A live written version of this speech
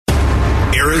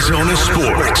Arizona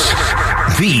sports.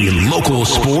 The local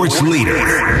sports leader.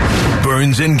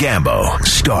 Burns and Gambo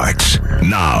starts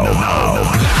now.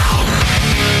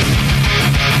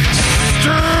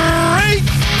 Straight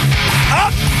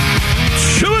up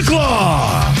 2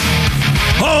 o'clock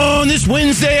on this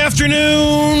Wednesday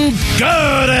afternoon.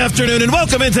 Good afternoon, and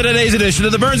welcome into today's edition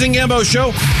of the Burns and Gambo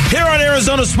Show here on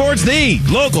Arizona Sports, the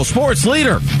local sports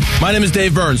leader. My name is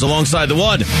Dave Burns, alongside the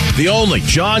one, the only,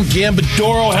 John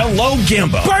Gambadoro. Hello,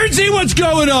 Gambo. Burnsy, what's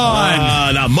going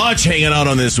on? Not much, hanging out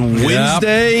on this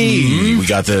Wednesday. Mm-hmm. We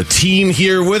got the team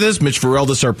here with us. Mitch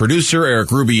Ferreldis, our producer. Eric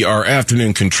Ruby, our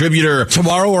afternoon contributor.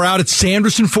 Tomorrow we're out at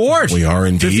Sanderson Ford. We are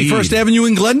indeed. 51st Avenue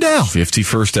in Glendale.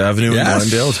 51st Avenue in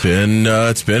Glendale.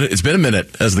 It's been a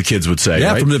minute, as the kids would say.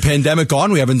 Yeah, right? From the pandemic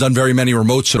on, we haven't done very many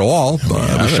remotes at all.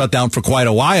 We shut down for quite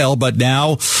a while, but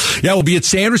now, we'll be at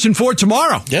Sanderson Ford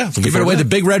tomorrow. Yeah. Giving away the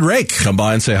big red rake. Come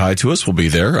by and say hi to us. We'll be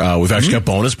there. We've actually got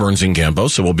bonus Burns and Gambo,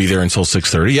 so we'll be there until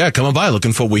 6:30. Yeah, come on by.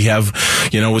 Looking for. We have,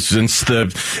 since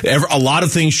a lot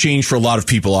of things changed for a lot of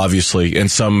people, obviously,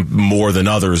 and some more than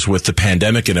others with the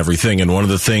pandemic and everything. And one of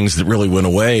the things that really went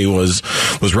away was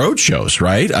road shows,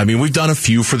 right? I mean, we've done a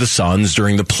few for the Suns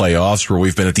during the playoffs, where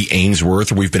we've been at the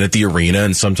Ainsworth, or we've been at the arena,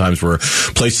 and sometimes we're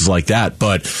places like that.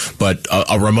 But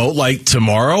a remote like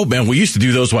tomorrow, man, we used to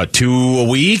do those 2 a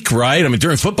week, right? I mean,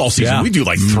 during football season, we do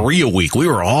like 3 a week. We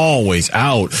were always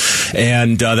out.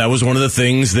 And that was one of the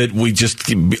things that we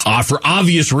just, for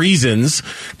obvious reasons,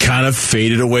 kind of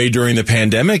faded away during the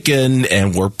pandemic.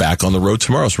 And we're back on the road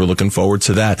tomorrow. So we're looking forward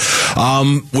to that.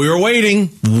 We were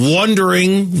waiting,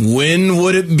 wondering when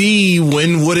would it be?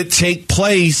 When would it take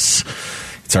place?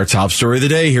 It's our top story of the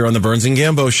day here on the Burns and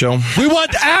Gambo Show. We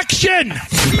want action!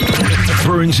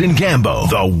 Burns and Gambo,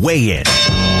 the weigh-in.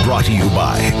 Brought to you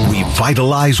by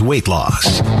Revitalize Weight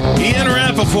Loss. Ian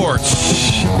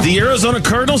Rappaport. The Arizona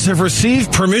Cardinals have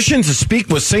received permission to speak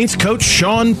with Saints coach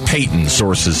Sean Payton,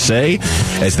 sources say,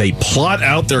 as they plot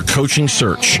out their coaching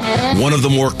search. One of the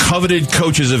more coveted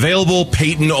coaches available,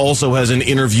 Payton also has an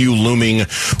interview looming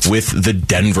with the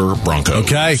Denver Broncos.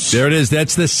 Okay, there it is.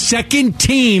 That's the second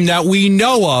team that we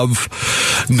know of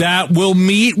that will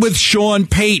meet with Sean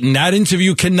Payton. That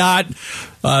interview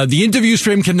the interviews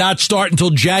for him cannot start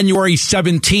until January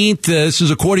 17th. This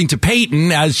is according to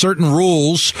Payton, as certain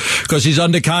rules, because he's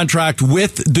under contract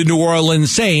with the New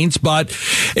Orleans Saints. But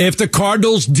if the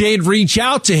Cardinals did reach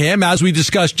out to him, as we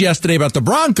discussed yesterday about the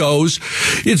Broncos,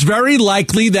 it's very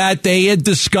likely that they had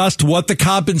discussed what the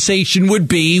compensation would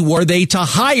be were they to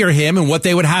hire him and what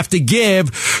they would have to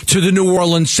give to the New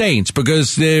Orleans Saints,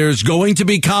 because there's going to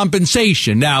be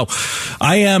compensation. Now,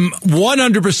 I am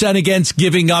 100% against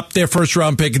giving up their first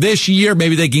round pick this year.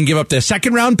 Maybe they can give up their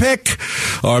second round pick,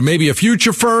 or maybe a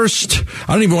future first.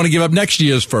 I don't even want to give up next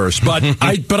year's first, but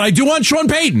I do want Sean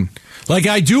Payton.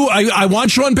 I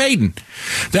want Sean Payton.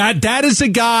 That is a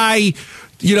guy,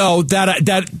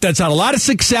 that's had a lot of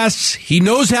success. He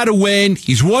knows how to win.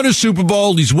 He's won a Super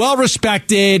Bowl. He's well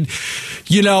respected.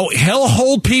 He'll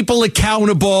hold people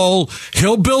accountable.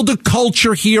 He'll build a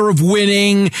culture here of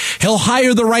winning. He'll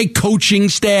hire the right coaching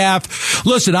staff.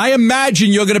 Listen, I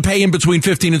imagine you're going to pay him between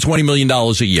 $15 and $20 million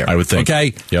a year. I would think.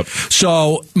 Okay? Yep.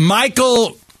 So,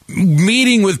 Michael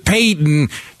meeting with Payton,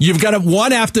 you've got to,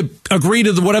 one, have to agree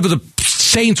to whatever the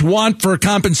Saints want for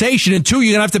compensation, and 2,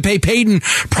 you're going to have to pay Payton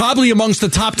probably amongst the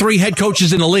top 3 head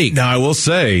coaches in the league. Now, I will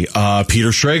say,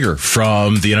 Peter Schrager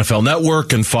from the NFL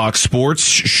Network and Fox Sports,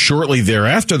 shortly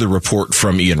thereafter the report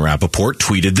from Ian Rappaport,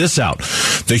 tweeted this out.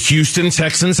 The Houston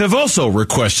Texans have also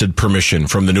requested permission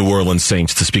from the New Orleans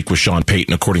Saints to speak with Sean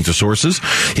Payton, according to sources.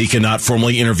 He cannot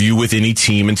formally interview with any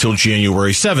team until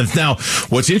January 7th. Now,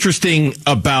 what's interesting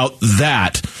about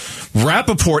that,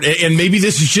 Rappaport, and maybe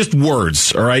this is just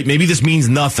words, all right? Maybe this means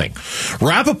nothing.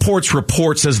 Rappaport's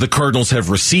report says the Cardinals have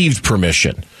received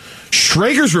permission.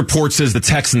 Schrager's report says the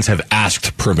Texans have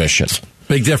asked permission.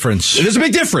 Big difference. There's a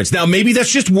big difference. Now, maybe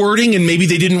that's just wording, and maybe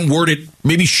they didn't word it.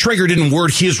 Maybe Schrager didn't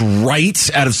word his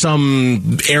rights out of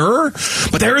some error.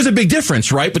 But there is a big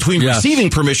difference, right, between receiving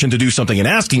permission to do something and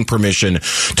asking permission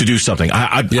to do something.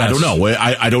 I don't know.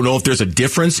 I don't know if there's a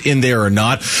difference in there or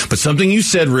not. But something you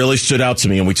said really stood out to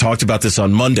me, and we talked about this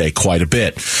on Monday quite a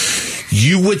bit.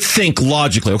 You would think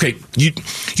logically, okay,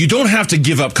 you don't have to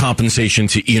give up compensation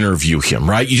to interview him,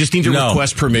 right? You just need to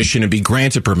request permission and be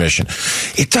granted permission.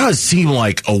 It does seem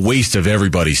like a waste of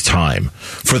everybody's time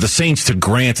for the Saints to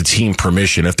grant a team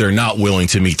permission if they're not willing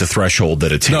to meet the threshold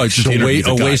that it takes. No, it's just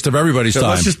a waste of everybody's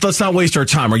time. Let's not waste our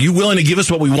time. Are you willing to give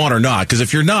us what we want or not? Because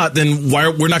if you're not, then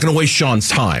we're not going to waste Sean's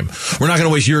time. We're not going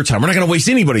to waste your time. We're not going to waste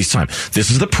anybody's time.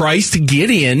 This is the price to get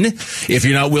in. If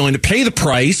you're not willing to pay the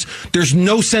price, there's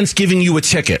no sense giving you a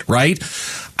ticket, right?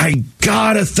 I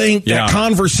gotta think that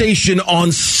conversation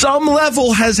on some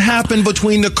level has happened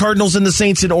between the Cardinals and the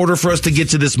Saints in order for us to get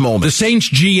to this moment. The Saints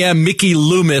GM, Mickey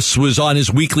Loomis, was on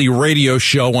his weekly radio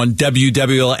show on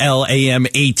WWL AM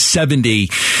 870.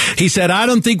 He said, I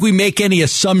don't think we make any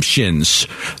assumptions.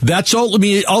 That's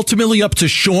ultimately up to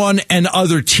Sean and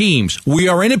other teams. We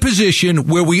are in a position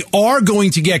where we are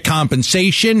going to get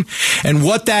compensation, and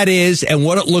what that is and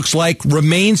what it looks like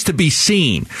remains to be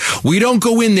seen. We don't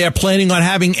go in there planning on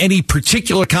having any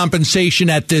particular compensation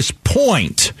at this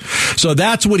point. So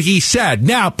that's what he said.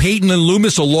 Now, Payton and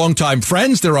Loomis are longtime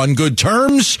friends. They're on good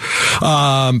terms.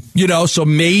 So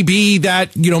maybe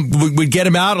that, would get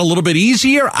him out a little bit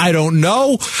easier. I don't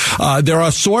know. There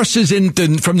are sources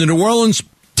from the New Orleans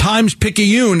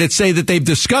Times-Picayune that say that they've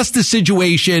discussed the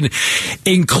situation,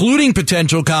 including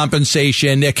potential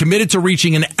compensation. They're committed to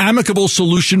reaching an amicable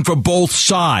solution for both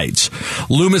sides.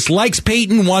 Loomis likes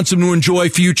Payton, wants him to enjoy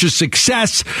future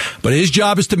success, but his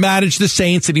job is to manage the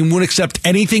Saints, and he won't accept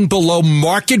anything below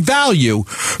market value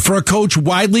for a coach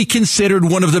widely considered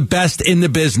one of the best in the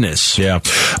business. Yeah.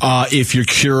 If you're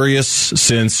curious,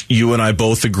 since you and I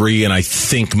both agree, and I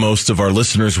think most of our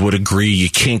listeners would agree, you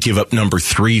can't give up number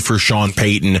 3 for Sean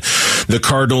Payton. The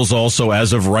Cardinals also,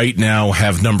 as of right now,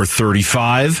 have number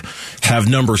 35, have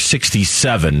number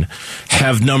 67,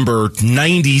 have number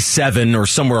 97 or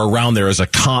somewhere around there as a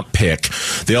comp pick.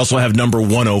 They also have number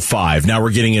 105. Now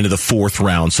we're getting into the 4th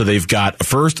round. So they've got a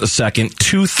first, a second,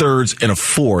 2 thirds, and a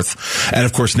 4th. And,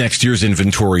 of course, next year's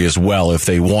inventory as well if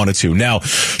they wanted to. Now,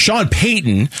 Sean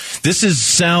Payton, this is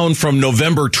sound from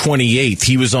November 28th.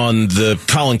 He was on the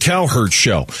Colin Cowherd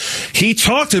show. He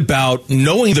talked about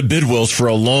knowing the Bidwills for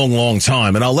a long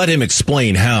time, and I'll let him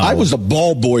explain how. I was a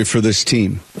ball boy for this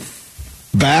team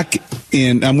back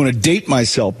in, I'm going to date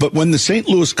myself, but when the St.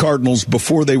 Louis Cardinals,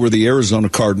 before they were the Arizona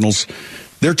Cardinals,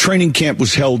 their training camp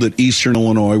was held at Eastern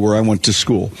Illinois, where I went to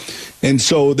school. And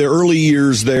so the early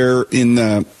years there in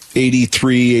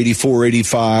 83, 84,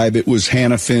 85, it was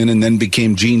Hannafin and then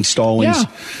became Gene Stallings. Yeah.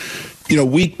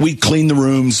 We'd clean the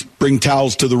rooms, bring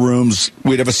towels to the rooms.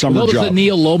 We'd have a summer job. The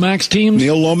Neil Lomax teams?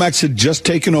 Neil Lomax had just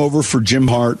taken over for Jim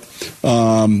Hart.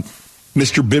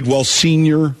 Mr. Bidwell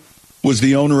Sr. was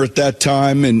the owner at that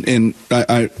time, and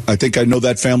I think I know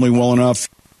that family well enough.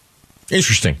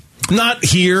 Interesting. Not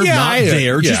here, not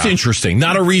there, just interesting.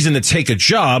 Not a reason to take a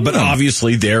job, but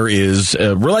obviously there is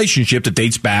a relationship that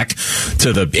dates back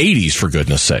to the 80s, for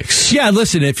goodness sakes. Yeah,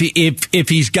 listen, if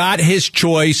he's got his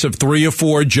choice of 3 or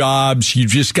 4 jobs,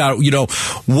 you've just got,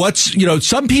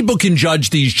 some people can judge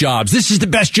these jobs. This is the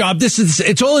best job.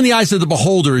 It's all in the eyes of the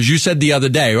beholder, as you said the other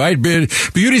day, right?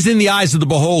 Beauty's in the eyes of the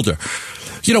beholder.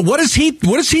 What does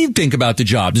he think about the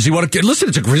job? Does he want to listen?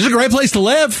 It's a great place to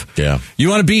live. Yeah. You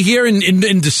want to be here in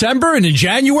December and in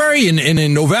January and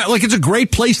in November. Like, it's a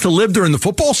great place to live during the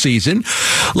football season.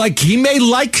 Like, he may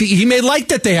like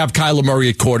that they have Kyler Murray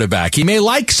at quarterback. He may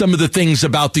like some of the things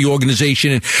about the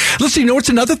organization. And listen, what's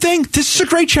another thing? This is a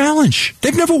great challenge.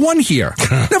 They've never won here.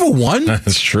 Never won.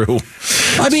 That's true.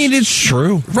 I mean, it's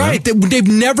true. Right. Yeah. They've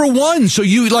never won. So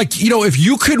if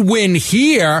you could win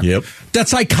here,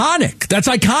 that's iconic. That's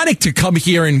iconic to come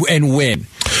here and win.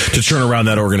 To turn around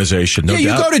that organization, no doubt. You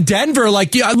go to Denver,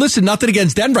 listen, nothing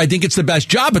against Denver. I think it's the best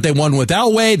job, but they won with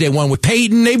Elway. They won with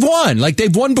Payton. They've won.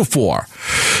 They've won before.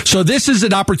 So this is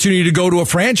an opportunity to go to a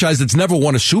franchise that's never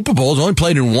won a Super Bowl, has only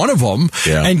played in one of them,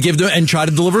 and try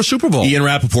to deliver a Super Bowl. Ian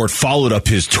Rappaport followed up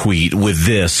his tweet with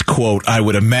this, quote, I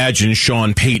would imagine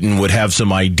Sean Payton would have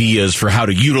some ideas for how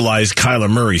to utilize Kyler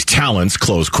Murray's talents,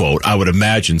 close quote. I would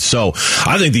imagine so.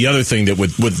 I think the other thing that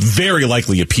would very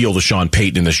likely appeal to Sean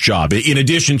Payton in this job, in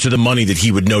addition to the money that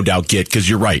he would no doubt get, because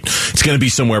you're right, it's going to be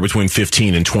somewhere between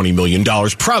 $15 and $20 million,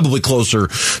 probably closer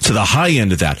to the high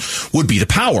end of that, would be the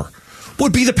power.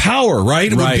 Would be the power,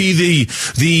 right? Would be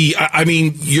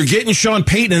you're getting Sean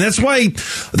Payton, and that's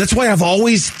why I've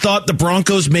always thought the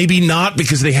Broncos maybe not,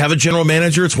 because they have a general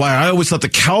manager. It's why I always thought the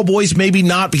Cowboys maybe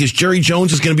not, because Jerry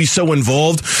Jones is going to be so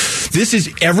involved. This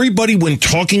is everybody, when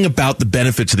talking about the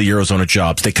benefits of the Arizona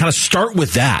jobs, they kind of start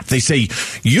with that. They say,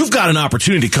 you've got an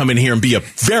opportunity to come in here and be a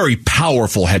very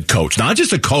powerful head coach. Not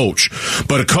just a coach,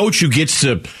 but a coach who gets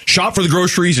to shop for the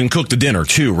groceries and cook the dinner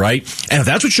too, right? And if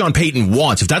that's what Sean Payton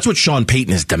wants, if that's what Sean Sean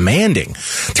Payton is demanding,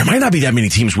 there might not be that many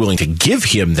teams willing to give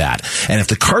him that. And if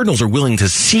the Cardinals are willing to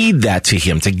cede that to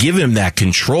him, to give him that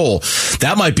control,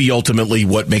 that might be ultimately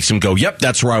what makes him go, yep,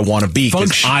 that's where I want to be,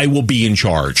 because I will be in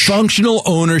charge. Functional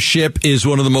ownership is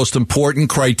one of the most important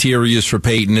criteria for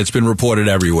Payton. It's been reported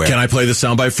everywhere. Can I play the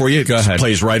soundbite for you? Go ahead. It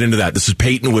plays right into that. This is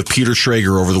Payton with Peter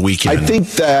Schrager over the weekend. I think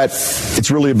that it's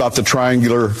really about the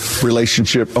triangular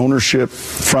relationship, ownership,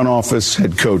 front office,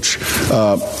 head coach.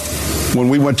 When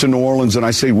we went to New Orleans, and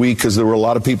I say we because there were a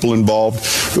lot of people involved,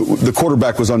 the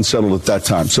quarterback was unsettled at that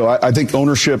time. So I think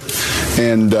ownership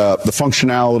and the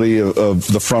functionality of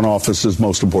the front office is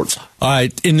most important. All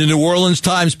right. In the New Orleans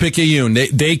Times-Picayune,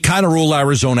 they kind of rule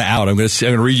Arizona out. I'm going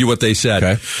to read you what they said.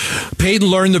 Okay. Payton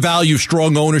learned the value of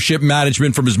strong ownership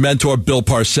management from his mentor, Bill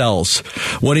Parcells.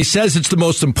 When he says it's the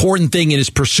most important thing in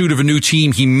his pursuit of a new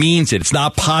team, he means it. It's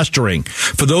not posturing.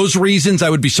 For those reasons,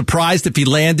 I would be surprised if he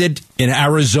landed in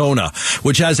Arizona,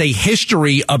 which has a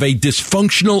history of a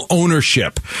dysfunctional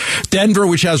ownership. Denver,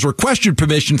 which has requested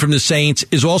permission from the Saints,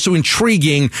 is also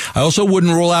intriguing. I also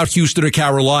wouldn't rule out Houston or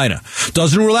Carolina.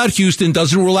 Doesn't rule out Houston,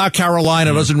 doesn't rule out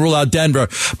Carolina, doesn't rule out Denver,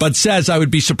 but says I would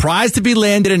be surprised if he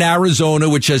landed in Arizona,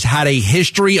 which has had a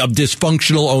history of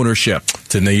dysfunctional ownership.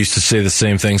 Didn't they used to say the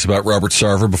same things about Robert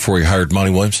Sarver before he hired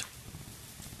Monty Williams?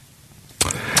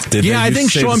 I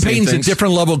think Sean Payton's a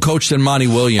different level coach than Monty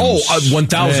Williams.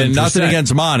 1,000%. Nothing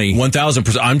against Monty.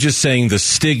 1,000%. I'm just saying the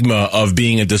stigma of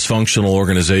being a dysfunctional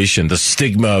organization, the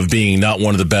stigma of being not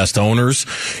one of the best owners.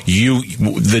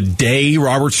 The day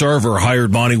Robert Sarver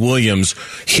hired Monty Williams,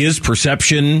 his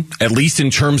perception, at least in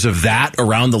terms of that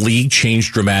around the league,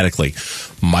 changed dramatically.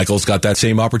 Michael's got that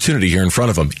same opportunity here in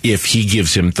front of him if he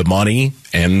gives him the money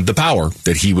and the power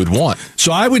that he would want.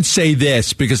 So I would say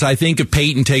this, because I think if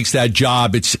Payton takes that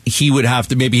job, he would have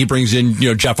to, maybe he brings in,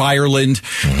 Jeff Ireland,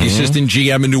 the assistant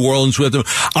GM in New Orleans with him.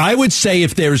 I would say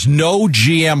if there's no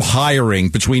GM hiring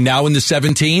between now and the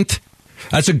 17th,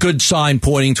 that's a good sign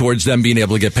pointing towards them being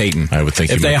able to get Payton. I would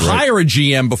think if they hire a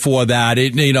GM before that,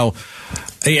 it may mean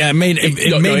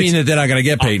that they're not going to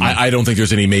get Payton. I don't think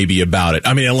there's any maybe about it.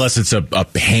 I mean, unless it's a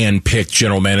hand-picked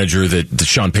general manager that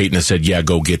Sean Payton has said, yeah,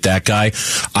 go get that guy.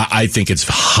 I think it's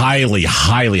highly,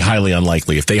 highly, highly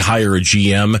unlikely. If they hire a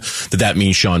GM, that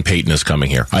means Sean Payton is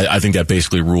coming here. I think that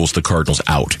basically rules the Cardinals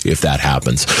out if that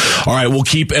happens. All right, we'll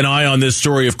keep an eye on this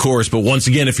story, of course. But once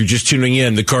again, if you're just tuning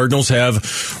in, the Cardinals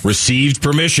have received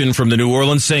permission from the New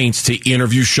Orleans Saints to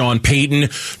interview Sean Payton.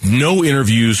 No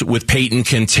interviews with Payton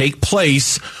can take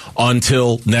place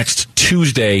until next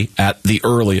Tuesday at the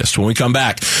earliest. When we come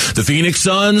back, the Phoenix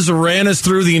Suns ran us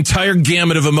through the entire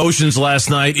gamut of emotions last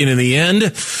night, and in the end, they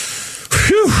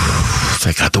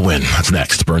got the win. That's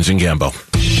next. Burns and Gambo.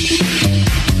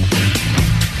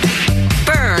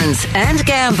 Burns and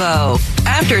Gambo.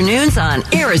 Afternoons on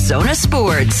Arizona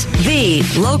Sports, the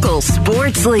local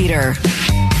sports leader.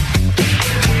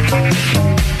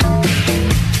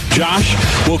 Josh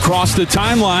will cross the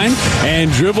timeline and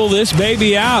dribble this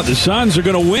baby out. The Suns are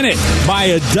going to win it by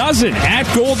a dozen at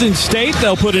Golden State.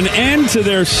 They'll put an end to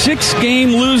their 6-game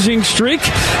losing streak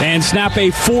and snap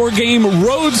a 4-game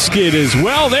road skid as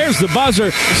well. There's the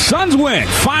buzzer. Suns win.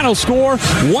 Final score,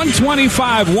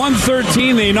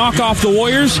 125-113. They knock off the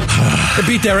Warriors. They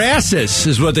beat their asses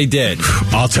is what they did.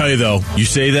 I'll tell you, though, you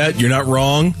say that, you're not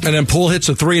wrong. And then Poole hits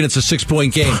a 3, and it's a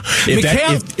 6-point game.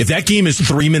 If that game is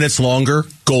 3 minutes longer,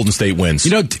 Golden State wins.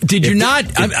 Did you not?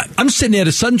 I'm sitting there.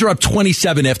 The Suns are up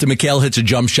 27 after Mikal hits a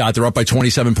jump shot. They're up by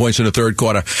 27 points in the third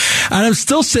quarter. And I'm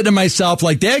still sitting to myself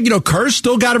like, Kerr's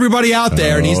still got everybody out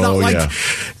there. And he's not like... Yeah.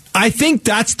 I think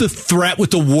that's the threat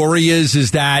with the Warriors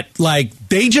is that,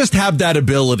 they just have that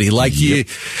ability.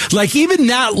 Even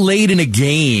that late in a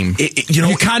game,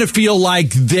 you kind of feel like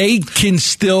they can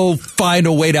still find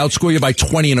a way to outscore you by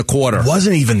 20 and a quarter. It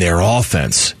wasn't even their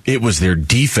offense. It was their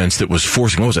defense that was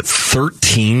forcing,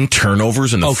 13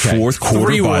 turnovers in the fourth quarter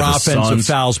 3 by were the offensive Suns.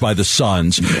 fouls by the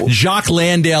Suns. Jacques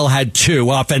Landale had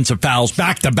 2 offensive fouls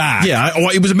back-to-back. Yeah,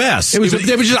 it was a mess. It was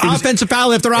just offensive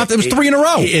foul after offense. It was 3 in a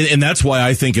row. And that's why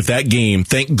I think if that game,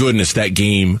 thank goodness that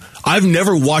game, I've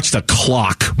never watched a clock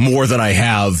more than I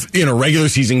have in a regular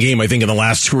season game, I think, in the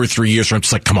last 2 or 3 years, where I'm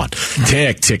just like, come on,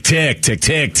 tick, tick, tick, tick,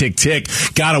 tick, tick, tick.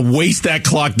 Gotta waste that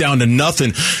clock down to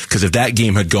nothing. Because if that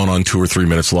game had gone on 2 or 3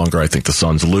 minutes longer, I think the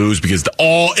Suns lose, because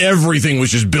everything was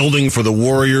just building for the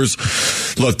Warriors.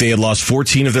 Look, they had lost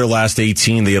 14 of their last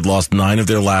 18. They had lost 9 of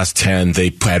their last 10.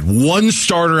 They had 1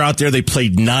 starter out there. They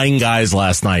played 9 guys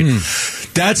last night.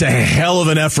 That's a hell of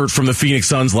an effort from the Phoenix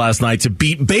Suns last night to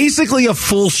beat basically a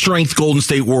full-strength Golden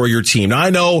State Warrior team. Now, I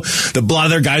know a lot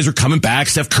of their guys are coming back.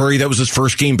 Steph Curry, that was his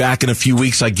first game back in a few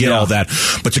weeks. I get all that.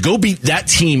 But to go beat that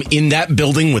team in that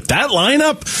building with that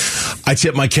lineup, I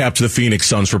tip my cap to the Phoenix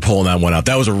Suns for pulling that one out.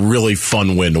 That was a really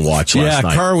fun win to watch last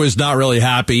night. Kerr was not really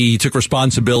happy. He took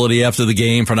responsibility after the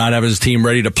game for not having his team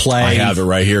ready to play. I have it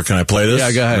right here. Can I play this?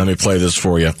 Yeah, go ahead. Let me play this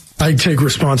for you. I take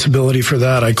responsibility for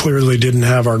that. I clearly didn't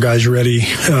have our guys ready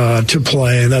to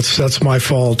play. That's my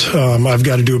fault. I've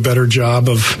got to do a better job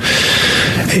of,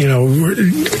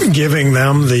 giving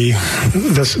them the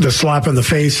slap in the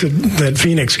face that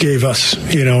Phoenix gave us,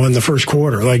 in the first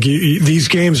quarter. Like these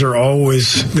games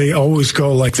they always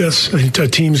go like this. A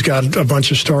team's got a bunch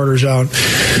of starters out,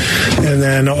 and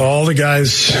then all the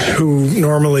guys who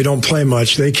normally don't play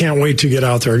much, they can't wait to get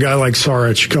out there. A guy like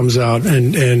Saric comes out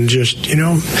and just,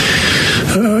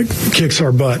 kicks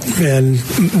our butt. And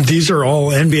these are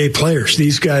all NBA players.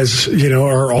 These guys,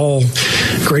 are all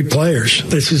great players.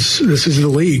 This is the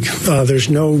league. There's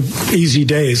no easy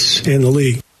days in the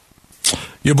league.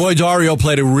 Your boy Dario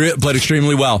played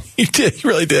extremely well. He did. He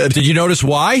really did. Did you notice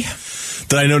why?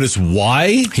 Did I notice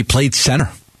why? He played center.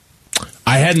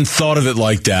 I hadn't thought of it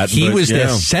like that. He was their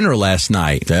center last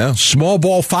night. Yeah. Small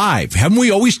ball 5. Haven't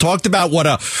we always talked about what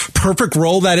a perfect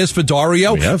role that is for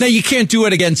Dario? Now, you can't do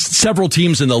it against several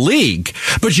teams in the league,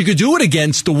 but you could do it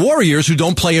against the Warriors who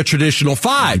don't play a traditional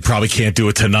 5. You probably can't do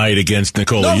it tonight against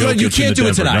Nikola Jokic. No, you can't do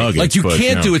it tonight. Nuggets, you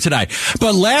can't do it tonight.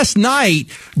 But last night,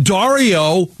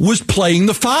 Dario was playing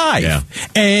the 5. Yeah.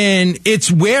 And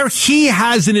it's where he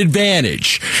has an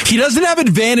advantage. He doesn't have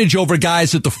advantage over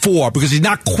guys at the 4 because he's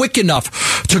not quick enough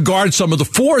to guard some of the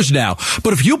 4s now.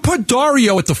 But if you put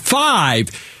Dario at the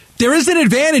 5, there is an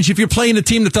advantage if you're playing a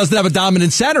team that doesn't have a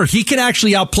dominant center. He can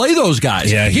actually outplay those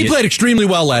guys. Yeah, he played extremely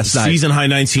well last night. Season high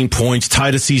 19 points,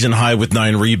 tied a season high with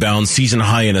 9 rebounds, season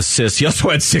high in assists. He also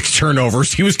had 6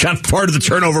 turnovers. He was kind of part of the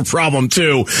turnover problem,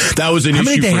 too. That was an issue for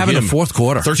him. How many did they have in the fourth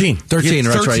quarter? 13. 13,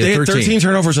 that's right. They had 13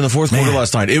 turnovers in the fourth quarter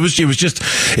last night. It was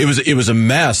a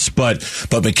mess, but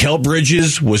Mikal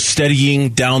Bridges was steadying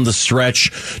down the stretch.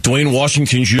 Dwayne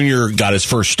Washington Jr. got his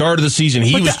first start of the season.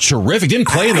 He was terrific. Didn't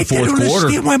play in the fourth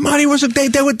quarter. Why money wasn't they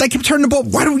kept turning the ball.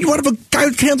 Why don't you want to have a guy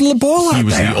who can handle the ball out there? He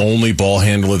was the only ball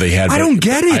handler they had. I don't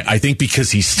get it. I think because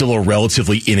he's still a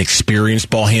relatively inexperienced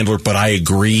ball handler, but I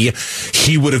agree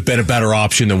he would have been a better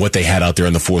option than what they had out there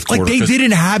in the fourth quarter. Like they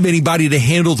didn't have anybody to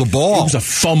handle the ball. It was a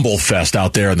fumble fest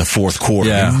out there in the fourth quarter.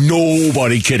 Yeah.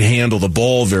 Nobody could handle the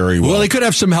ball very well. Well, they could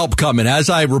have some help coming. As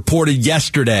I reported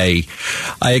yesterday,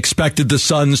 I expected the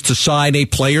Suns to sign a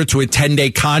player to a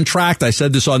 10-day contract. I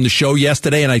said this on the show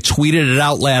yesterday, and I tweeted it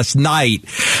out last night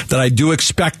that I do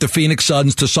expect the Phoenix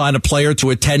Suns to sign a player to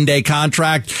a 10-day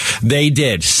contract. They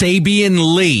did.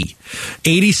 Sabian Lee.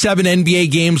 87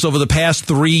 NBA games over the past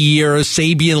 3 years.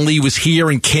 Sabian Lee was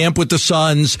here in camp with the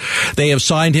Suns. They have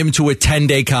signed him to a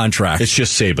 10-day contract. It's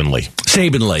just Sabian Lee.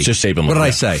 Sabian Lee. Just Sabian Lee. What did I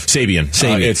say? Sabian. It's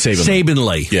Sabian. Sabian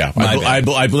Lee. Yeah.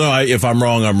 If I'm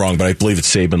wrong, I'm wrong, but I believe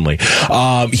it's Sabian Lee.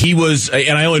 He was,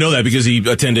 and I only know that because he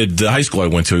attended the high school I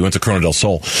went to. He went to Corona del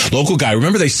Sol. Local guy.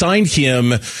 Remember, they signed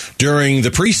him during the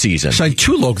preseason. Signed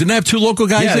 2 local. Didn't they have 2 local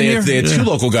guys in here? They had 2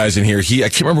 local guys in here. I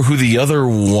can't remember who the other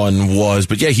one was,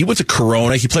 but yeah, he went to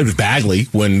Corona. He played with Bagley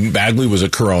when Bagley was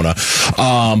at Corona.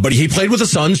 But he played with the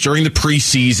Suns during the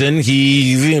preseason.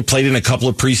 He played in a couple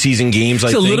of preseason games,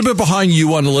 He's a little bit behind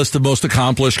you on the list of most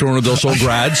accomplished Corona del Sol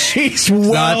grads. He's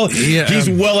well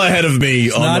ahead of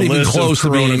me on the list of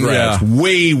Corona grads.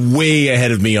 Yeah. Way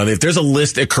ahead of me on it. If there's a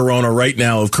list at Corona right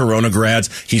now of Corona grads,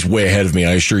 he's way ahead of me,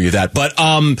 I assure you that. But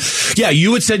yeah,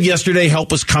 you had said yesterday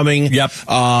help is coming. Yep.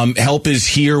 Help is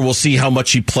here. We'll see how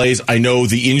much he plays. I know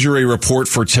the injury report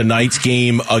for tonight's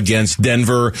game against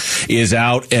Denver is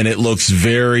out, and it looks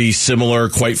very similar,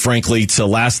 quite frankly, to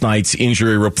last night's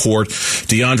injury report.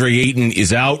 DeAndre Ayton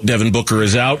is out. Devin Booker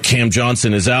is out. Cam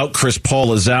Johnson is out. Chris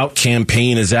Paul is out. Cam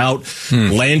Payne is out.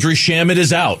 Landry Shamet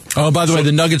is out. Oh, by the way,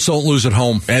 the Nuggets don't lose at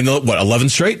home. And 11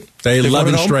 straight? They've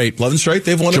 11 straight. 11 straight.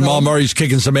 They've won. Jamal Murray's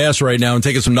kicking some ass right now and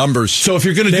taking some numbers. So if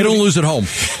you're going to, they don't lose at home.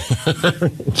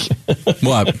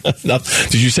 What?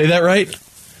 Did you say that right?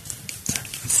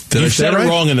 Did I say said it it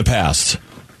wrong in the past.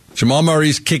 Jamal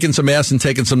Murray's kicking some ass and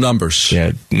taking some numbers.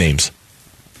 Yeah, names.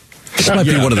 This might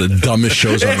be one of the dumbest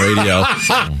shows on radio.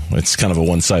 It's kind of a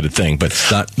one-sided thing, but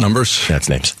it's not numbers. That's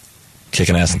names.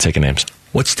 Kicking ass and taking names.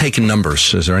 What's taking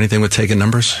numbers? Is there anything with taking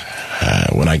numbers?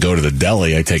 When I go to the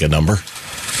deli, I take a number.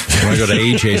 When I go to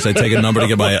AJ's, I take a number to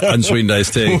get my unsweetened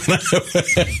iced tea.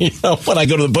 When I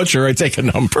go to the butcher, I take a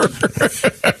number. but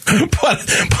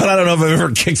I don't know if I've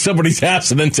ever kicked somebody's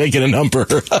ass and then taken a number.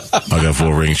 I got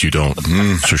 4 rings, you don't.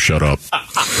 So shut up.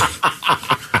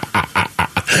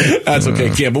 That's okay,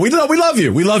 Cam. But we love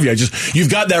you. We love you. You've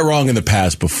got that wrong in the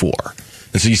past before.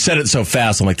 And so you said it so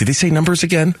fast. I'm like, did he say numbers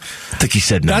again? I think he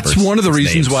said numbers. That's one of the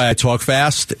reasons names. why I talk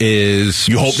fast is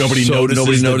you hope nobody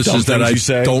notices that I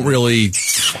don't really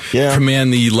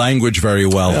command the language very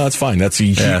well. Yeah, that's fine.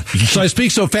 So I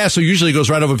speak so fast, so usually it goes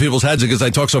right over people's heads because I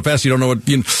talk so fast you don't know what...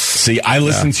 See, I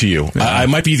listen to you. I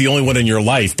might be the only one in your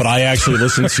life, but I actually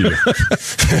listen to you.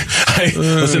 I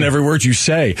listen to every word you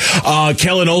say.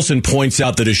 Kellen Olson points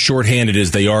out that as shorthanded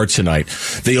as they are tonight,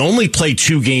 they only play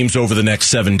 2 games over the next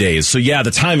 7 days. So yeah,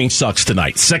 the timing sucks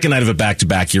tonight. Second night of a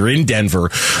back-to-back. You're in Denver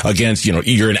against,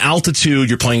 you're in altitude.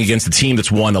 You're playing against a team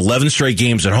that's won 11 straight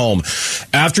games at home.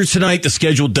 After tonight, the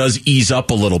schedule does ease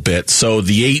up a little bit. So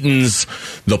the Aitons,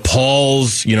 the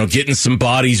Pauls, getting some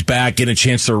bodies back, getting a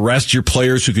chance to rest your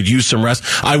players who could use some rest.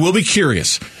 I will be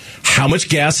curious how much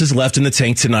gas is left in the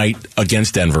tank tonight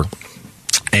against Denver.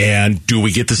 And do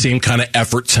we get the same kind of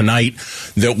effort tonight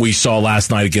that we saw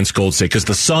last night against Golden State? Because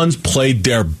the Suns played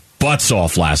their butts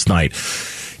off last night.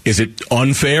 Is it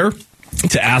unfair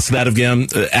to ask that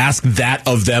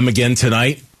of them again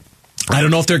tonight? I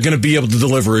don't know if they're going to be able to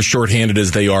deliver as shorthanded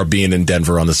as they are being in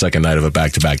Denver on the second night of a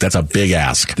back-to-back. That's a big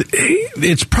ask.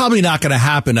 It's probably not going to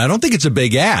happen. I don't think it's a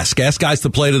big ask. Ask guys to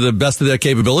play to the best of their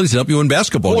capabilities and help you win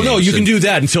basketball games. No, you can do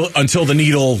that until the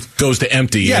needle goes to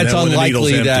empty. Yeah, it's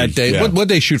unlikely that they... Yeah. What'd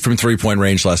they shoot from three-point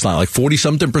range last night? Like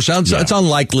 40-something%? So it's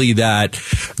unlikely that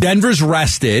Denver's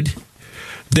rested.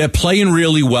 They're playing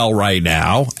really well right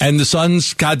now, and the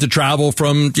Suns had to travel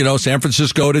from San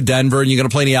Francisco to Denver, and you're going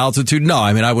to play in the altitude. No,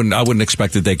 I mean I wouldn't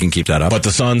expect that they can keep that up. But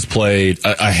the Suns played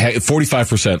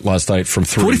 45% last night from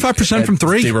 3. 45% from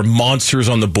 3. They were monsters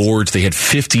on the boards. They had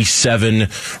 57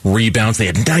 rebounds. They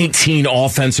had 19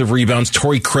 offensive rebounds.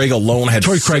 Torrey Craig alone had.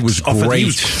 Torrey Craig was great. He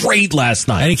was great last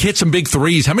night, and he hit some big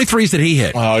threes. How many threes did he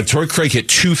hit? Torrey Craig hit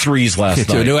 2 threes last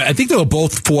night. I think they were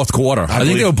both fourth quarter. I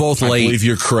think they were both late. I believe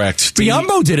you're correct.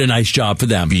 Gambo did a nice job for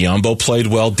them. Biombo played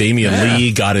well. Damian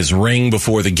Lee got his ring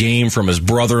before the game from his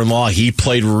brother-in-law. He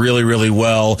played really, really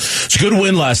well. It's a good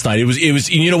win last night. It was.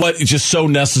 You know what? It's just so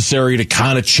necessary to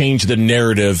kind of change the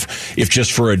narrative, if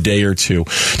just for a day or two.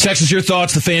 Text us your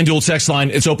thoughts. The FanDuel text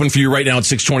line. It's open for you right now at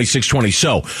 620.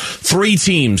 So, 3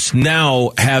 teams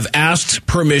now have asked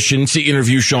permission to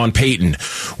interview Sean Payton.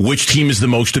 Which team is the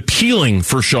most appealing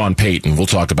for Sean Payton? We'll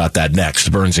talk about that next.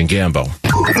 Burns and Gambo.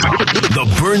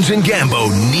 The Burns and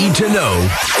Gambo Need to Know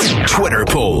Twitter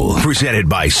poll, presented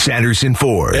by Sanderson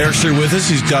Ford. Eric's here with us.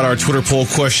 He's got our Twitter poll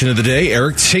question of the day.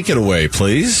 Eric, take it away,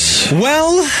 please.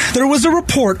 Well, there was a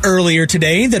report earlier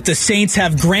today that the Saints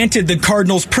have granted the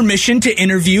Cardinals permission to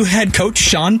interview head coach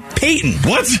Sean Payton.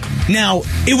 What? Now,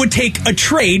 it would take a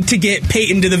trade to get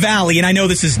Payton to the Valley, and I know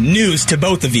this is news to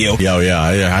both of you. Yeah,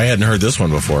 I hadn't heard this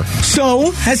one before.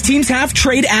 So, as teams have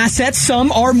trade assets,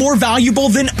 some are more valuable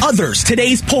than others.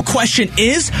 Today's poll question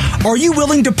is, are you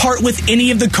willing to part with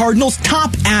any of the Cardinals'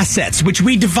 top assets, which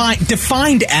we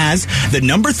defined as the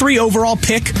number 3 overall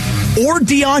pick or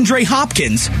DeAndre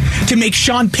Hopkins, to make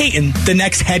Sean Payton the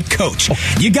next head coach?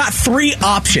 You got 3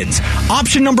 options.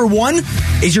 Option number 1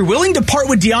 is you're willing to part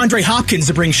with DeAndre Hopkins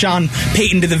to bring Sean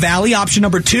Payton to the Valley. Option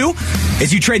number 2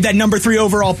 is you trade that number 3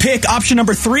 overall pick. Option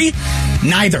number 3,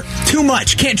 neither. Too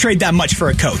much. Can't trade that much for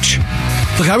a coach.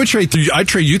 Look, I'd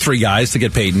trade you 3 guys to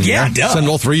get Payton. Yeah, duh. Send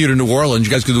all 3 of you to New Orleans.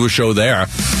 You guys could do a show there.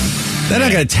 They're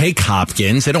not going to take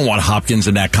Hopkins. They don't want Hopkins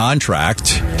in that contract.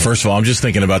 First of all, I'm just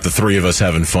thinking about the 3 of us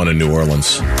having fun in New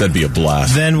Orleans. That'd be a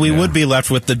blast. Then we would be left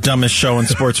with the dumbest show in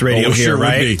sports radio here, sure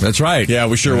right? Would be. That's right. Yeah,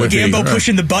 we sure would be. Gambo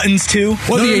pushing the buttons, too.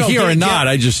 Whether you're here or not,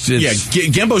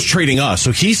 Gambo's trading us,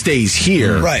 so he stays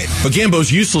here. Right. But Gambo's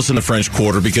useless in the French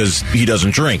Quarter because he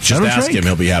doesn't drink. Just ask him.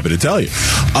 He'll be happy to tell you.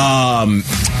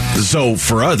 So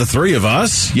for the 3 of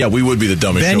us, yeah, we would be the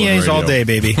dumbest show in radio. Beignets all day,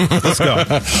 baby. Let's go.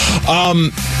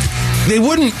 They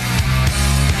wouldn't.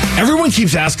 Everyone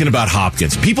keeps asking about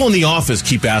Hopkins. People in the office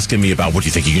keep asking me about, what do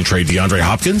you think you can trade DeAndre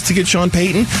Hopkins to get Sean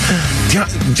Payton?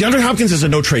 DeAndre Hopkins has a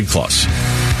no-trade clause.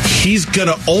 He's going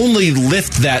to only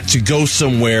lift that to go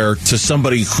somewhere to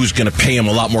somebody who's going to pay him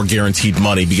a lot more guaranteed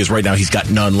money, because right now he's got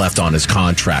none left on his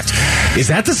contract. Is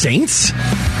that the Saints?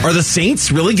 Are the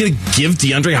Saints really going to give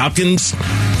DeAndre Hopkins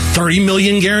 $30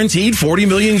 million guaranteed, $40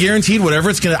 million guaranteed, whatever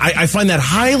it's going to? I find that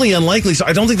highly unlikely, so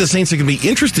I don't think the Saints are going to be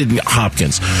interested in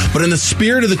Hopkins. But in the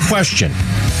spirit of the question,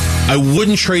 I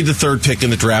wouldn't trade the 3rd pick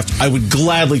in the draft. I would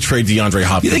gladly trade DeAndre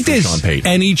Hopkins for Sean Payton. You think there's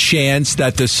any chance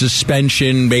that the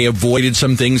suspension may have voided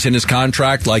some things in his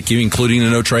contract, like including a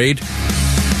no trade?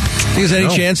 Think there's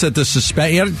any chance that the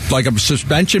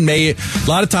suspension may, a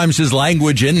lot of times there's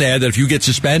language in there that if you get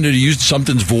suspended or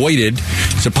something's voided,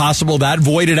 is it possible that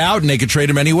voided out and they could trade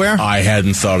him anywhere? I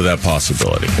hadn't thought of that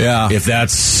possibility. Yeah. If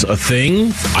that's a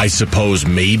thing, I suppose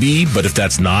maybe, but if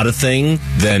that's not a thing,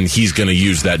 then he's going to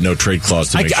use that no trade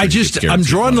clause to make sure I'm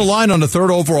drawing the line on the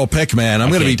third overall pick, man. I'm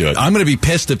going to be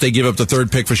pissed if they give up the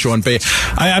third pick for Sean Payton.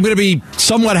 I'm going to be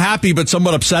somewhat happy, but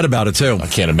somewhat upset about it too. I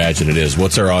can't imagine it is.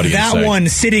 What's our audience That say? one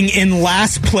sitting in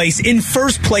last place. In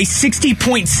first place,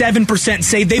 60.7%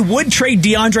 say they would trade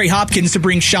DeAndre Hopkins to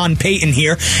bring Sean Payton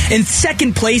here. In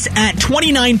second place at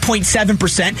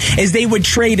 29.7% is they would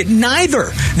trade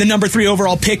neither the number 3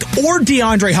 overall pick or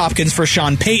DeAndre Hopkins for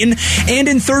Sean Payton. And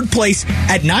in third place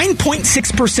at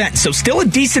 9.6%, so still a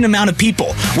decent amount of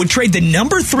people would trade the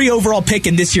number 3 overall pick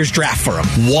in this year's draft for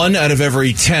him. 1 out of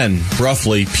every 10,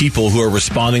 roughly, people who are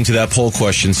responding to that poll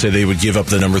question say they would give up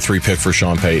the number 3 pick for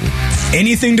Sean Payton.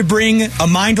 Anything to bring a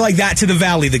mind like that to the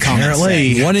Valley, the comments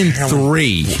say. 1 in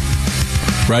 3.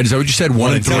 Right? Is that what you said?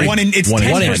 1 in 3? It's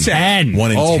 10%.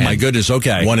 1 in 10. Oh, my goodness.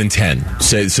 Okay. 1 in 10.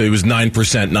 So it was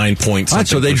 9%, 9 points.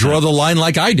 So they draw the line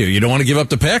like I do. You don't want to give up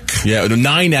the pick? Yeah,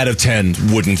 9 out of 10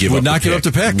 wouldn't give up the pick. Would not give up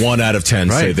the pick? 1 out of 10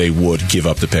 say they would give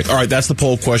up the pick. All right, that's the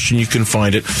poll question. You can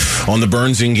find it on the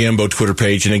Burns and Gambo Twitter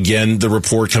page. And again, the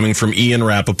report coming from Ian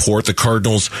Rappaport. The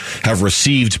Cardinals have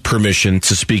received permission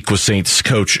to speak with Saints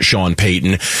coach Sean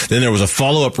Payton. Then there was a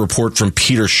follow-up report from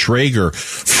Peter Schrager,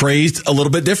 phrased a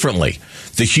little bit differently.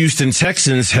 The Houston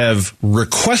Texans have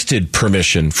requested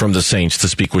permission from the Saints to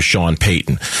speak with Sean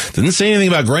Payton. Didn't say anything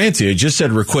about granted, it just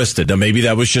said requested. Now, maybe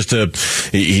that was just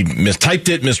he mistyped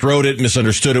it, miswrote it,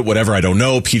 misunderstood it, whatever, I don't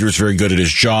know. Peter's very good at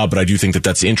his job, but I do think that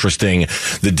that's interesting,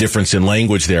 the difference in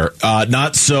language there.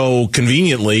 Not so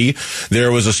conveniently,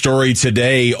 there was a story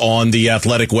today on the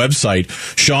Athletic website.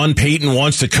 Sean Payton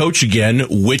wants to coach again.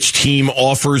 Which team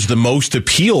offers the most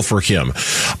appeal for him?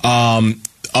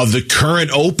 Of the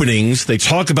current openings, they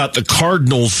talk about the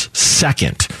Cardinals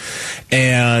second.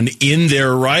 And in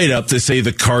their write-up, they say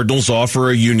the Cardinals offer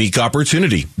a unique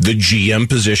opportunity. The GM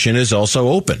position is also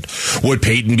open. Would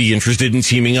Payton be interested in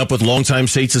teaming up with longtime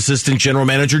Saints assistant general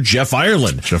manager Jeff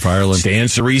Ireland? Jeff Ireland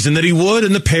stands to reason that he would,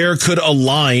 and the pair could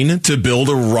align to build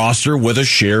a roster with a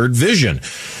shared vision.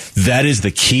 That is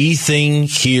the key thing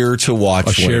here to watch.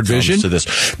 A shared vision to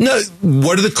this. No,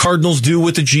 what do the Cardinals do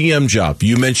with the GM job?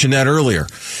 You mentioned that earlier.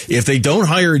 If they don't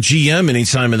hire a GM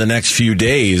anytime in the next few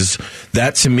days,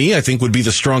 that to me, I think would be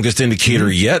the strongest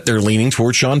indicator yet. They're leaning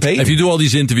towards Sean Payton. If you do all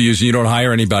these interviews and you don't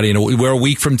hire anybody, and we're a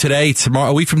week from today.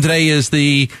 A week from today is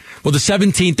the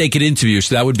 17th. They could interview,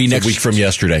 so that would be next week from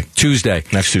yesterday, Tuesday.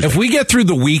 Next Tuesday. If we get through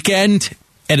the weekend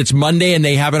and it's Monday and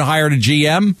they haven't hired a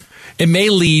GM, it may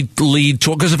lead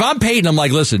to, because if I'm Payton, I'm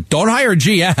like, listen, don't hire a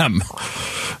GM,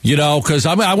 because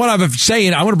I want to have a say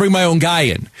in, I want to bring my own guy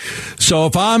in.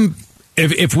 So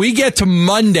if we get to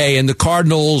Monday and the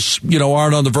Cardinals,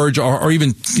 aren't on the verge, or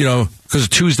even, because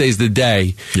Tuesday's the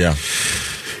day. Yeah,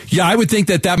 I would think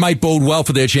that might bode well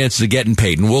for their chances of getting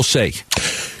Payton. We'll see.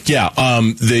 Yeah,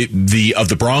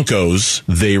 the Broncos,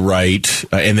 they write,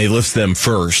 and they list them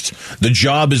first. The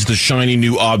job is the shiny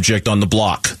new object on the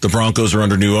block. The Broncos are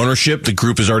under new ownership. The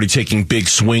group is already taking big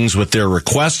swings with their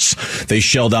requests. They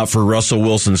shelled out for Russell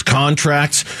Wilson's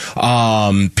contract.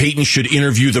 Payton should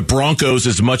interview the Broncos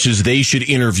as much as they should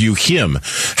interview him.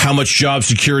 How much job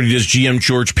security does GM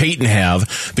George Payton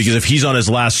have? Because if he's on his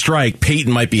last strike,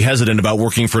 Payton might be hesitant about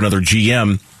working for another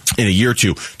GM in a year or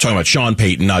two. Talking about Sean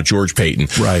Payton, not George Payton.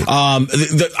 Right.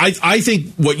 I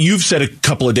think what you've said a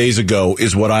couple of days ago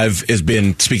is what has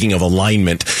been, speaking of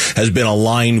alignment, has been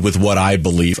aligned with what I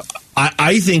believe.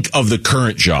 I think of the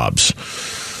current jobs,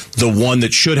 the one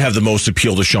that should have the most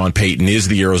appeal to Sean Payton is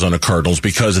the Arizona Cardinals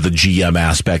because of the GM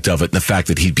aspect of it and the fact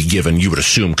that he'd be given, you would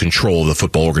assume, control of the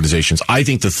football organizations. I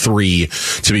think the 3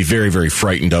 to be very, very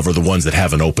frightened of are the ones that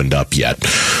haven't opened up yet.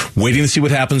 Waiting to see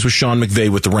what happens with Sean McVay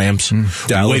with the Rams.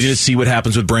 Waiting to see what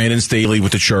happens with Brandon Staley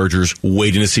with the Chargers.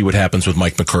 Waiting to see what happens with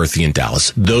Mike McCarthy in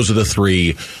Dallas. Those are the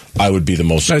 3 I would be the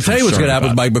most I'll tell you what's going to happen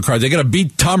with Mike McCarthy. They're going to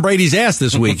beat Tom Brady's ass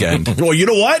this weekend. Well, you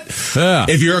know what? Yeah.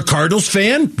 If you're a Cardinals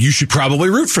fan, you should probably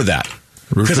root for that.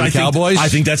 Because Cowboys? I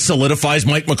think that solidifies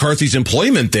Mike McCarthy's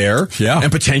employment there,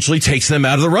 and potentially takes them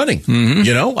out of the running.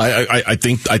 Mm-hmm.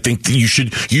 I think you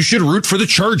should root for the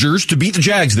Chargers to beat the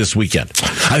Jags this weekend.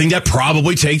 I think that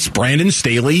probably takes Brandon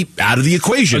Staley out of the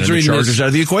equation and the Chargers out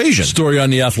of the equation. Story on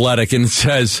The Athletic, and it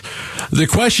says, the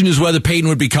question is whether Payton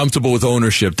would be comfortable with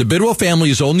ownership. The Bidwell family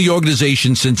has owned the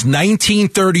organization since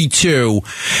 1932,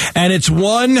 and it's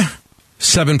won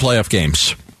 7 playoff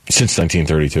games. Since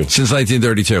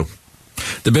 1932.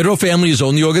 The Bidwell family has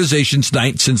owned the organization since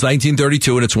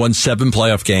 1932, and it's won 7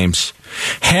 playoff games.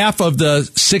 Half of the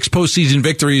 6 postseason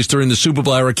victories during the Super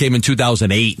Bowl era came in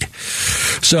 2008.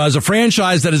 So as a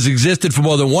franchise that has existed for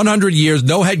more than 100 years,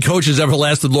 no head coach has ever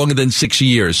lasted longer than 6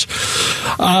 years,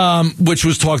 which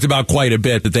was talked about quite a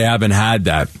bit, that they haven't had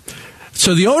that.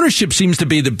 So the ownership seems to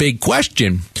be the big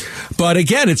question. But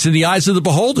again, it's in the eyes of the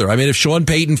beholder. I mean, if Sean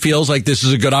Payton feels like this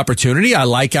is a good opportunity, I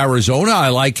like Arizona. I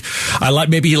like.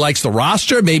 Maybe he likes the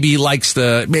roster. Maybe he likes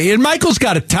and Michael's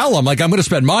got to tell him, like, I'm going to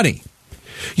spend money.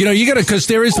 You know, you got to, because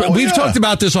we've talked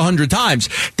about this 100 times.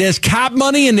 There's cap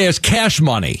money and there's cash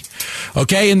money.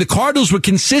 Okay. And the Cardinals were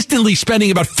consistently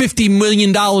spending about $50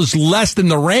 million less than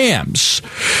the Rams.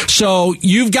 So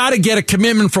you've got to get a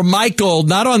commitment from Michael,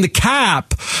 not on the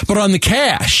cap, but on the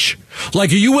cash.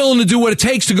 Like, are you willing to do what it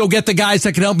takes to go get the guys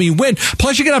that can help me win?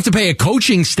 Plus, you're going to have to pay a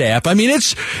coaching staff. I mean,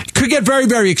 it could get very,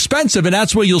 very expensive, and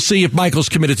that's where you'll see if Michael's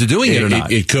committed to doing it or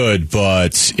not. It could,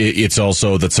 but it's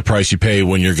also that's the price you pay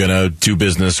when you're going to do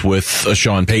business with a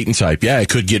Sean Payton type. Yeah, it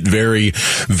could get very,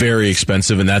 very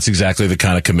expensive, and that's exactly the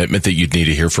kind of commitment that you'd need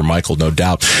to hear from Michael, no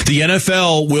doubt. The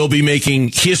NFL will be making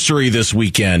history this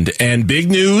weekend, and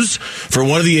big news for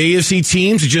one of the AFC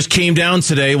teams. It just came down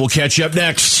today. We'll catch you up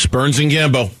next. Burns and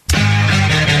Gambo.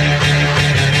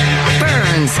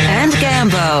 Burns and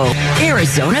Gambo,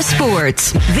 Arizona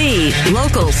Sports, the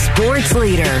local sports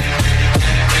leader.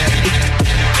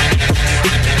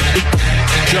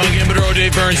 John Gambadoro,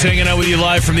 Dave Burns hanging out with you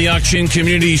live from the Auction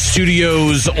Community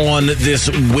Studios on this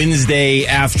Wednesday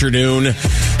afternoon.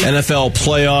 NFL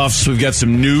playoffs. We've got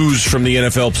some news from the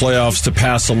NFL playoffs to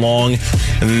pass along,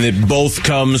 and it both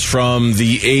comes from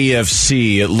the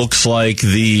AFC. It looks like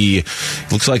the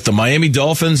Miami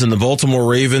Dolphins and the Baltimore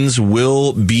Ravens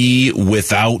will be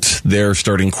without their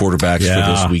starting quarterbacks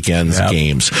for this weekend's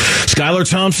games. Skylar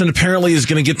Thompson apparently is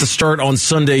going to get the start on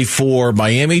Sunday for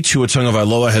Miami. Tua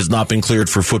Tagovailoa has not been cleared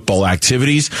for football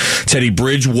activities. Teddy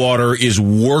Bridgewater is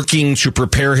working to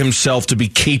prepare himself to be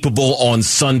capable on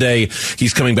Sunday.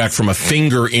 He's coming back from a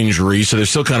finger injury, so they're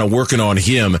still kind of working on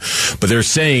him. But they're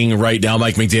saying right now,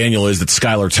 Mike McDaniel, is that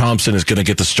Skylar Thompson is going to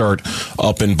get the start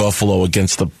up in Buffalo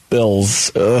against the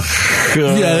Bills.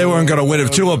 Yeah, they weren't going to win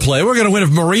if Tua played. We're going to win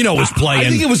if Marino was playing. I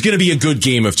think it was going to be a good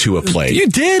game if Tua played. You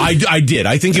did? I did.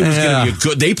 I think it was going to be a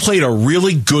good. They played a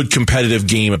really good competitive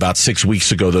game about 6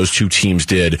 weeks ago. Those two teams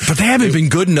did, but they haven't been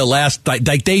good in the last.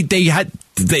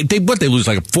 They lose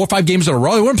like 4 or 5 games in a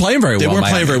row. They weren't playing very well. They weren't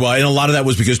playing very well, and a lot of that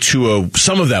was because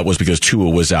some of that was because Tua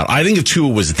was out. I think if Tua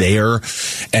was there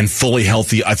and fully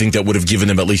healthy, I think that would have given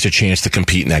them at least a chance to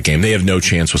compete in that game. They have no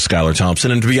chance with Skylar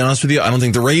Thompson, and to be honest with you, I don't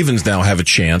think the Ravens now have a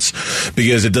chance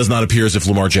because it does not appear as if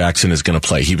Lamar Jackson is going to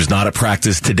play. He was not at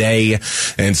practice today,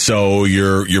 and so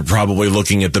you're probably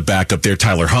looking at the backup there,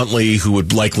 Tyler Huntley, who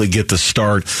would likely get the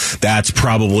start. That's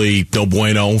probably no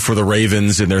bueno for the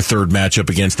Ravens in their third matchup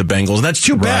against the Bengals, and that's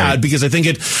too bad because I think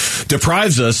it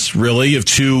deprives us really of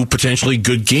 2 potentially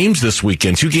good games this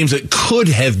weekend. 2 games that could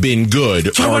have been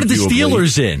good. So I wanted the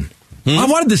Steelers in. I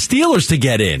wanted the Steelers to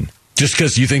get in. Just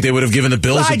because you think they would have given the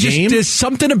Bills a game? There's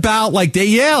something about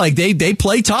they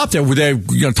play tough.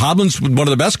 They're Tomlin's one of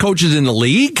the best coaches in the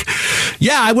league.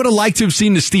 Yeah, I would have liked to have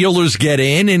seen the Steelers get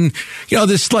in, and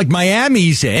this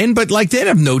Miami's in, but they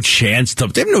have no chance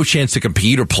to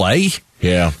compete or play.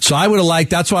 Yeah. So I would have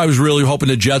liked, that's why I was really hoping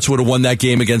the Jets would have won that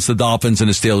game against the Dolphins and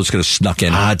the Steelers could have snuck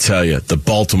in. I tell you, the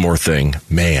Baltimore thing,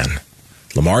 man.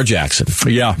 Lamar Jackson.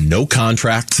 Yeah. No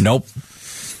contract. Nope.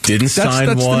 Didn't sign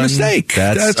that's one. The mistake.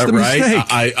 That's the right. mistake.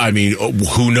 I mean,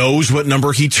 who knows what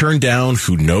number he turned down?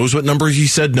 Who knows what number he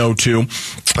said no to?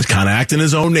 He's kind of acting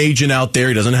his own agent out there.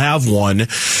 He doesn't have one.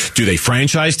 Do they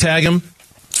franchise tag him?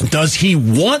 Does he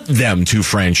want them to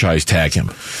franchise tag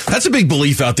him? That's a big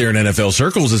belief out there in NFL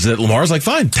circles, is that Lamar's like,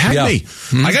 fine, tag me.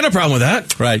 Mm-hmm. I got no problem with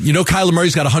that. Right. Kyler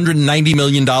Murray's got $190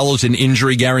 million in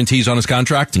injury guarantees on his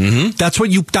contract. Mm-hmm. That's why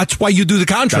you do the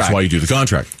contract. That's why you do the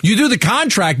contract. You do the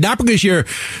contract, not because you're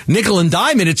nickel and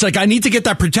diamond. It's like, I need to get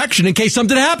that protection in case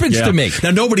something happens to me.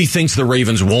 Now, nobody thinks the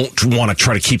Ravens won't want to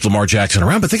try to keep Lamar Jackson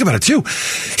around, but think about it, too.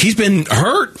 He's been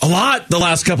hurt a lot the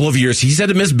last couple of years. He's had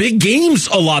to miss big games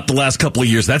a lot the last couple of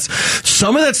years.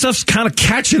 Some of that stuff's kind of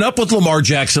catching up with Lamar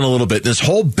Jackson a little bit. This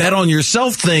whole bet on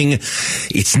yourself thing,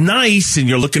 it's nice, and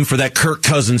you're looking for that Kirk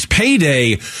Cousins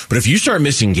payday. But if you start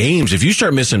missing games, if you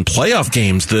start missing playoff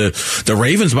games, the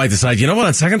Ravens might decide, you know what,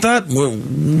 on second thought,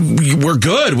 we're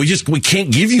good. We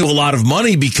can't give you a lot of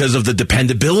money because of the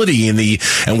dependability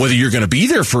and whether you're going to be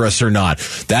there for us or not.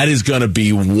 That is going to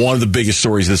be one of the biggest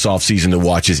stories this offseason to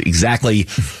watch, is exactly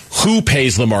who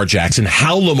pays Lamar Jackson,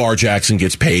 how Lamar Jackson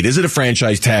gets paid. Is it a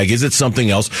franchise tag? Is it something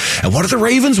else? And what do the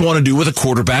Ravens want to do with a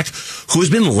quarterback who has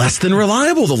been less than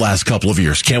reliable the last couple of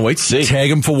years? Can't wait to see. Tag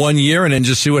him for 1 year and then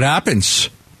just see what happens.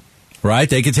 Right?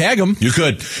 They could tag him. You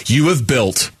could. You have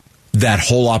built that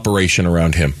whole operation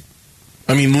around him.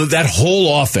 I mean, that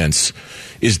whole offense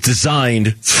is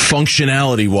designed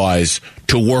functionality-wise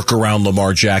to work around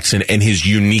Lamar Jackson and his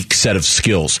unique set of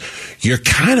skills. You're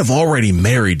kind of already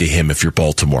married to him if you're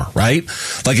Baltimore, right?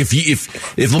 Like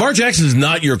if Lamar Jackson is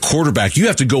not your quarterback, you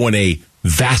have to go in a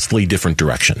vastly different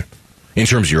direction in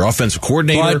terms of your offensive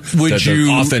coordinator,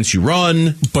 the offense you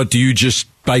run. But do you just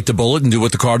bite the bullet and do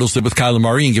what the Cardinals did with Kyler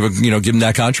Murray and give him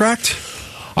that contract?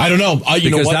 I don't know.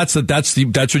 Because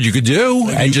that's what you could do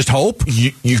and just hope.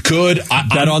 You could.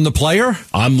 Bet on the player?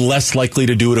 I'm less likely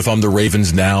to do it if I'm the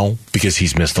Ravens now because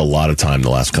he's missed a lot of time the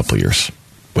last couple of years.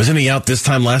 Wasn't he out this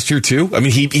time last year too? I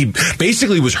mean, he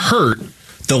basically was hurt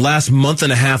the last month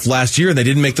and a half last year and they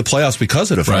didn't make the playoffs because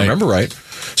of it, if I remember right.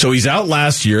 So he's out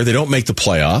last year. They don't make the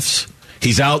playoffs.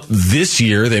 He's out this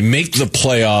year. They make the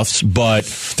playoffs, but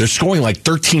they're scoring like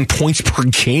 13 points per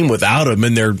game without him,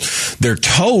 and they're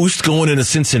toast going into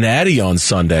Cincinnati on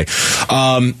Sunday. 6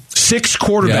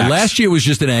 quarterbacks. Yeah, last year was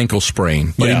just an ankle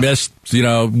sprain, but he missed,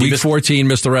 week 14,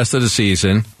 missed the rest of the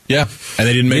season. Yeah, and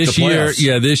they didn't make the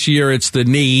playoffs. This year it's the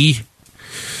knee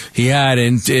he had,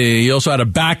 and he also had a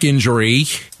back injury.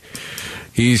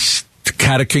 He's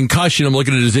had a concussion. I'm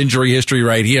looking at his injury history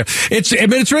right here.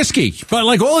 It's risky, but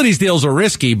like all of these deals are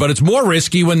risky, but it's more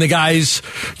risky when the guys,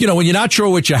 when you're not sure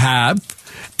what you have,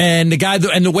 and the guy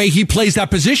and the way he plays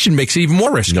that position makes it even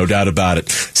more risky. No doubt about it.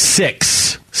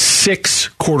 Six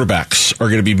quarterbacks are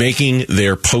going to be making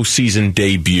their postseason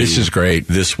debut. This is great.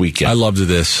 This weekend. I loved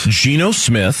this. Geno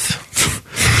Smith,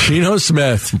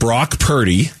 Brock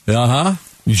Purdy,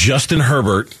 Justin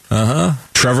Herbert,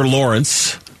 Trevor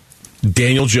Lawrence,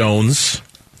 Daniel Jones,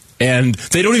 and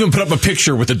they don't even put up a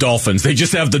picture with the Dolphins. They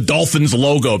just have the Dolphins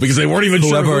logo because they weren't even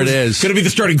sure who it is going to be the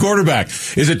starting quarterback.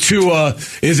 Is it Tua?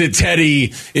 Is it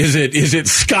Teddy? Is it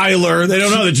Skyler? They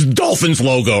don't know. It's Dolphins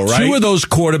logo, right? 2 of those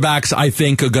quarterbacks, I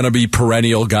think, are going to be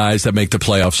perennial guys that make the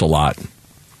playoffs a lot.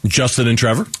 Justin and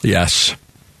Trevor? Yes.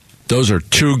 Those are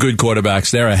 2 good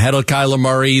quarterbacks. They're ahead of Kyler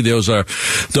Murray. Those are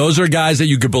guys that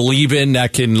you could believe in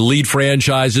that can lead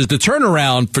franchises. The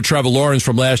turnaround for Trevor Lawrence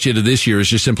from last year to this year is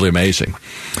just simply amazing.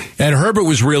 And Herbert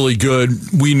was really good.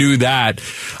 We knew that.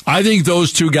 I think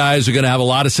those 2 guys are going to have a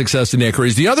lot of success in their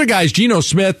careers. The other guys, Geno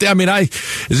Smith,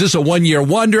 is this a 1-year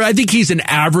wonder? I think he's an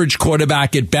average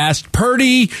quarterback at best.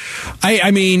 Purdy,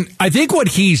 I think what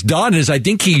he's done is I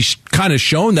think he's kind of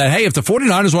shown that, hey, if the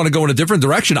 49ers want to go in a different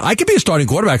direction, I could be a starting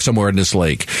quarterback somewhere in this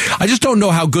league. I just don't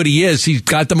know how good he is. He's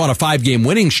got them on a 5-game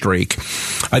winning streak.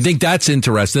 I think that's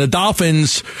interesting. The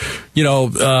Dolphins,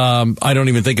 I don't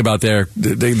even think about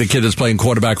the kid that's playing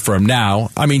quarterback for him now.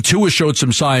 I mean, Tua showed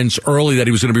some signs early that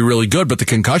he was going to be really good, but the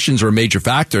concussions are a major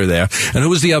factor there. And who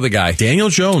was the other guy? Daniel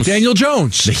Jones.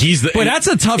 But that's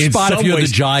a tough spot if you're the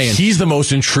Giants. He's the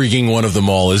most intriguing one of them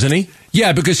all, isn't he?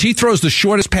 Yeah, because he throws the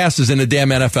shortest passes in the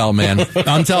damn NFL, man.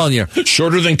 I'm telling you.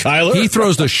 Shorter than Kyler? He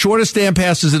throws the shortest damn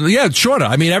passes. Shorter.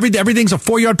 I mean, everything's a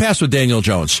 4-yard pass with Daniel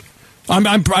Jones. I'll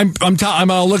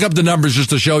look up the numbers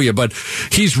just to show you, but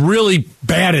he's really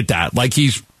bad at that. Like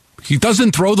he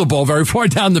doesn't throw the ball very far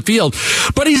down the field,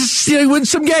 but he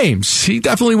wins some games. He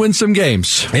definitely wins some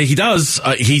games. Hey, he does.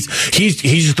 He's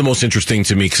just the most interesting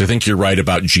to me because I think you're right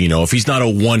about Geno. If he's not a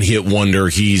one-hit wonder,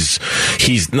 he's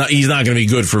not going to be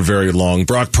good for very long.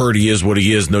 Brock Purdy is what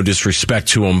he is. No disrespect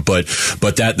to him, but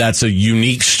that's a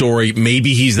unique story.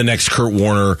 Maybe he's the next Kurt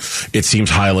Warner. It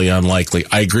seems highly unlikely.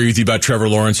 I agree with you about Trevor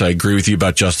Lawrence. I agree with you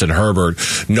about Justin Herbert.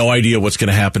 No idea what's going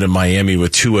to happen in Miami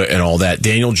with Tua and all that.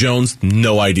 Daniel Jones,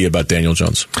 no idea about Daniel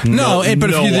Jones. But if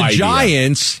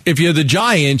you're the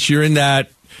Giants, you're in that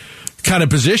kind of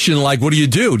position. Like, what do? You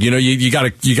got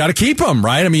to keep him,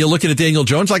 right? I mean, you're looking at Daniel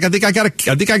Jones. Like, I think I got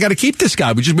to keep this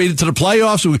guy. We just made it to the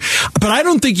playoffs, but I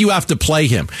don't think you have to play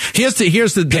him. Here's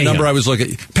the number I was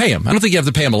looking. Pay him. I don't think you have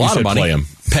to pay him a lot of money. Play him.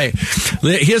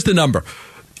 Here's the number.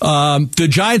 The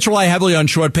Giants rely heavily on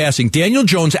short passing. Daniel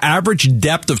Jones' average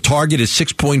depth of target is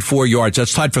 6.4 yards.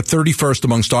 That's tied for 31st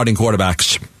among starting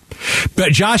quarterbacks.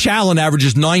 But Josh Allen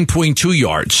averages 9.2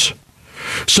 yards.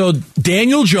 So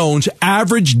Daniel Jones'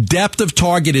 average depth of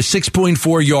target is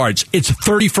 6.4 yards. It's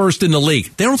 31st in the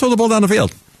league. They don't throw the ball down the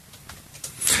field.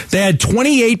 They had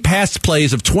 28 pass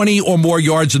plays of 20 or more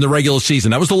yards in the regular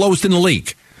season. That was the lowest in the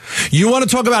league. You want to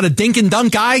talk about a dink and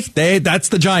dunk guy? That's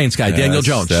the Giants guy, Daniel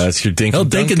Jones. That's your dink He'll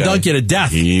and dunk dink and guy. dunk you to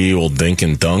death. He will dink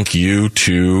and dunk you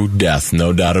to death,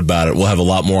 no doubt about it. We'll have a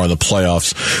lot more on the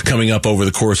playoffs coming up over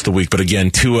the course of the week. But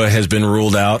again, Tua has been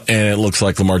ruled out, and it looks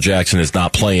like Lamar Jackson is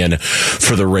not playing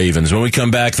for the Ravens. When we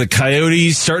come back, the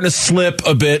Coyotes starting to slip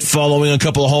a bit following a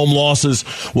couple of home losses.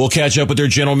 We'll catch up with their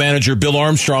general manager, Bill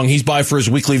Armstrong. He's by for his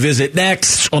weekly visit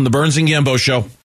next on the Burns and Gambo Show.